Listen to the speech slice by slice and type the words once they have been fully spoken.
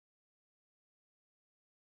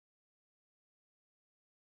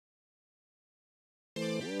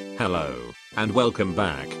Hello, and welcome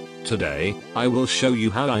back. Today, I will show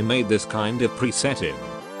you how I made this kind of preset in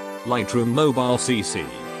Lightroom Mobile CC.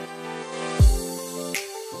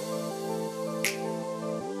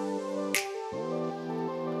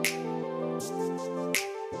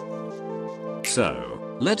 So,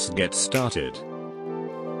 let's get started.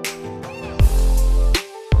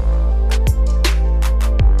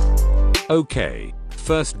 Okay,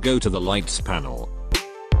 first go to the Lights panel.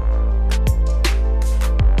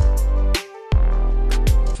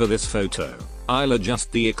 For this photo, I'll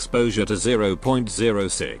adjust the exposure to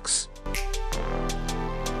 0.06.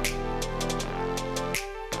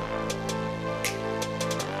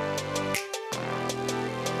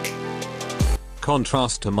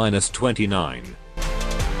 Contrast to -29.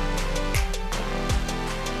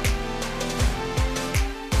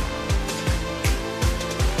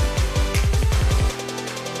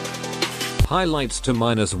 Highlights to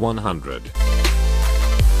 -100.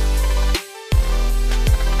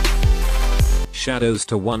 Shadows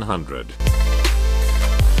to 100.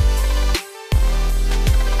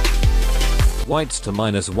 Whites to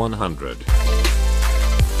 -100.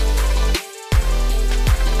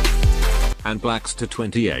 And blacks to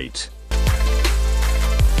 28.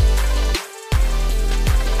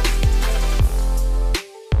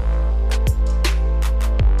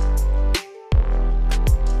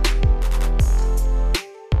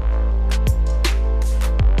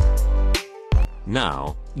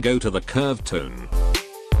 Now, go to the curve tone.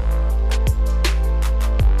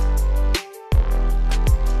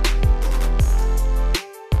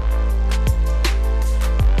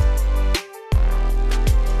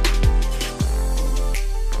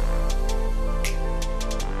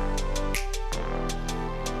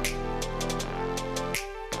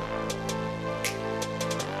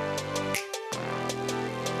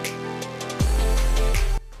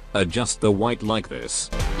 Adjust the white like this.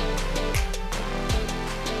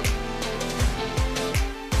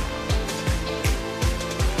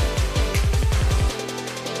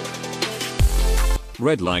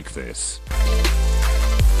 Red like this.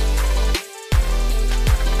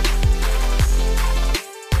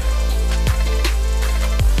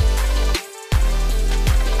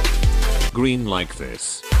 Green like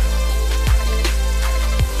this.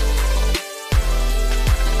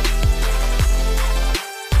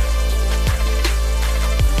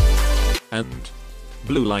 And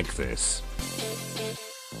blue like this.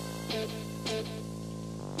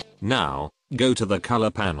 Now, go to the color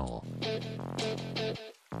panel.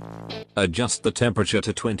 Adjust the temperature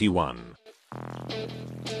to 21.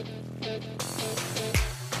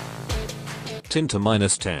 Tint to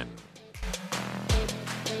 -10.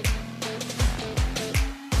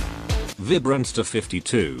 Vibrance to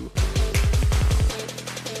 52.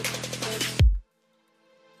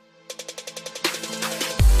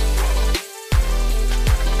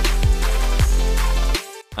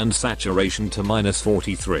 And saturation to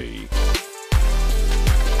 -43.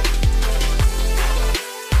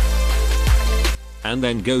 And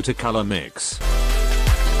then go to color mix.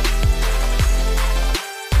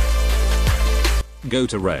 Go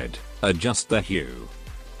to red, adjust the hue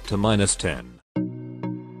to -10.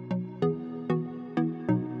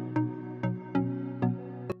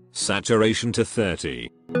 Saturation to 30.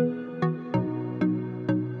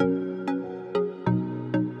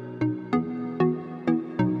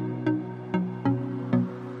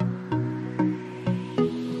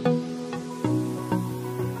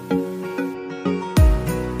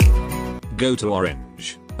 Go to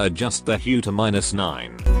orange, adjust the hue to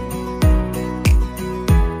 -9.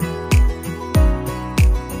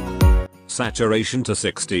 Saturation to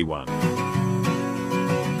 61.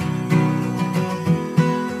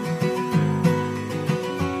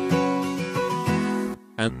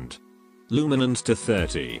 And luminance to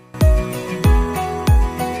 30.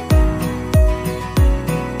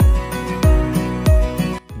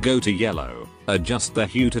 Go to yellow, adjust the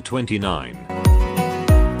hue to 29.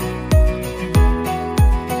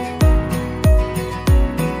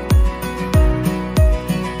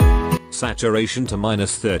 Saturation to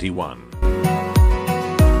 -31.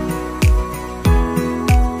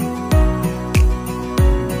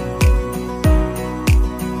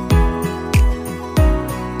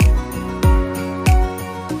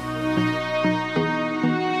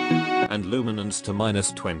 And luminance to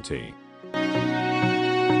 -20.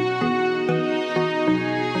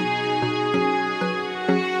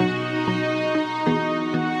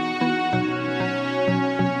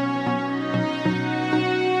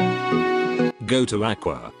 Go to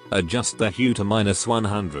aqua, adjust the hue to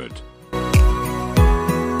 -100.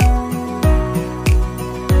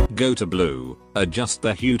 Go to blue, adjust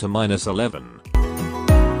the hue to -11.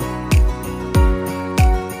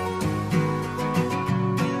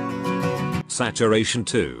 Saturation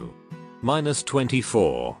to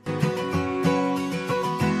 -24.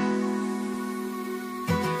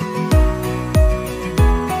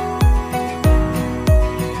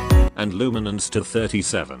 And luminance to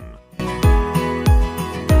 37.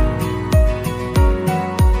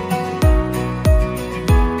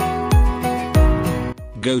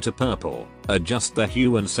 Go to purple, adjust the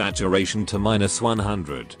hue and saturation to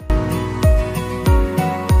 -100.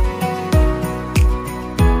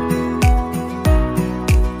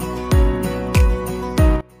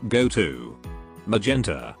 Go to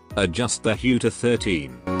magenta, adjust the hue to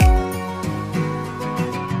 13.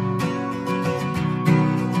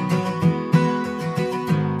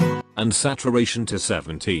 And saturation to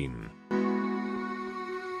 17.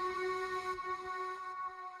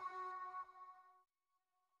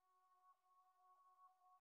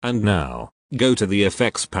 And now, go to the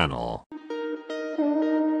effects panel.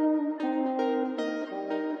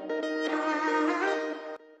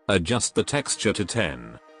 Adjust the texture to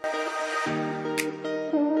 10.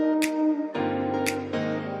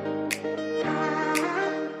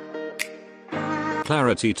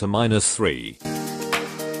 Clarity to -3.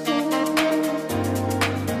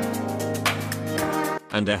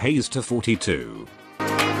 And a haze to 42.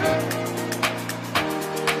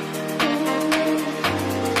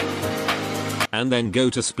 And then go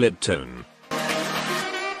to split tone.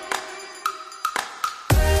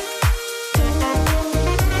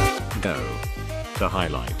 Go to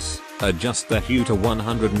highlights, adjust the hue to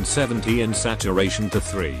 170 and saturation to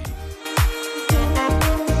 3.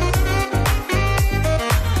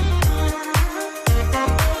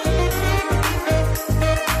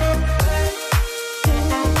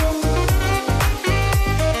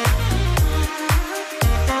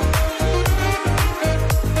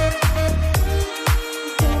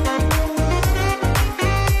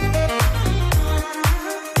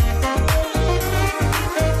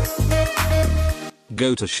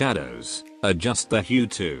 Go to shadows, adjust the hue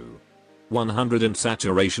to 100 and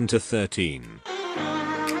saturation to 13.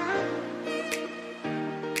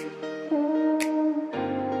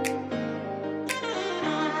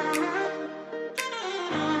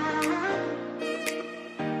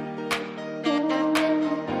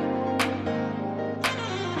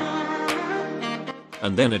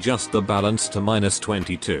 And then adjust the balance to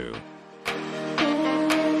 -22.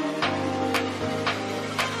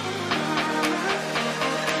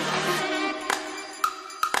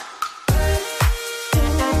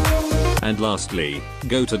 And lastly,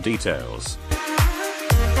 go to details.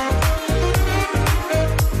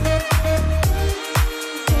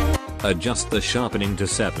 Adjust the sharpening to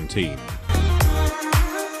 17.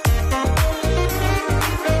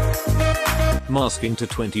 Masking to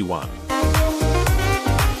 21.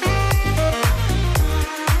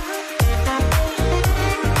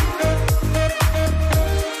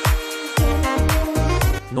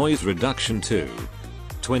 Noise reduction to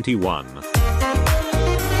 21.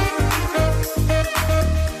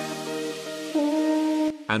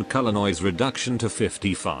 And color noise reduction to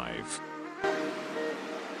 55.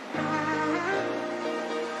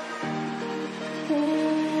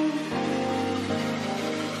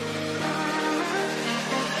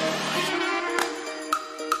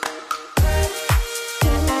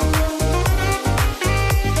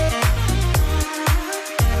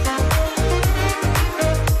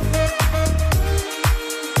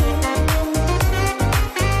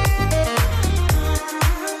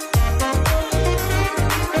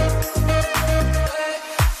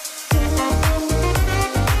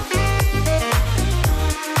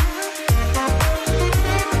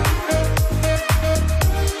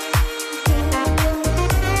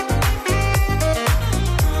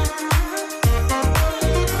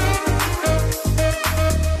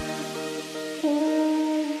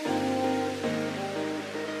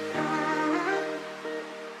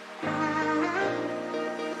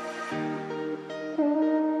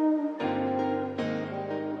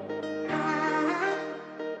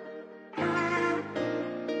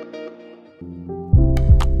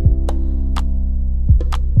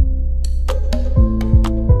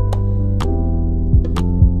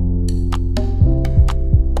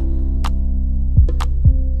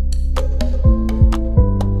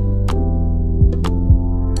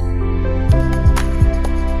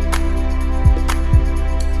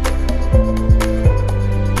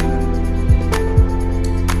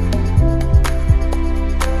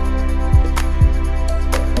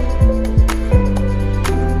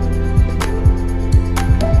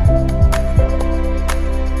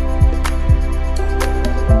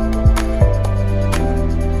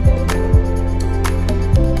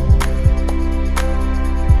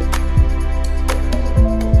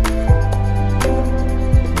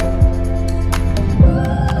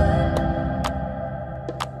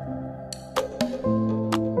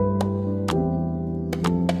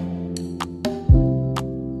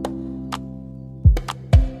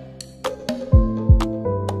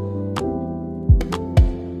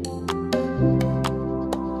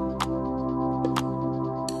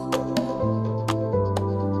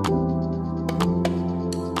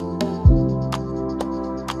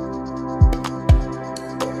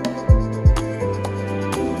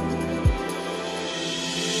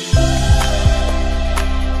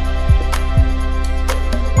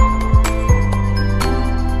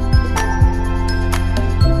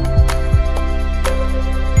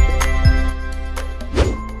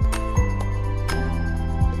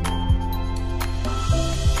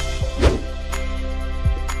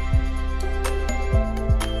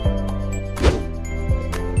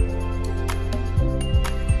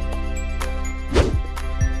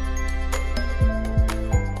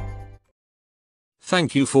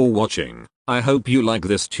 Thank you for watching. I hope you like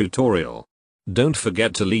this tutorial. Don't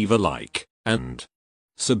forget to leave a like and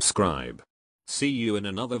subscribe. See you in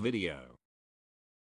another video.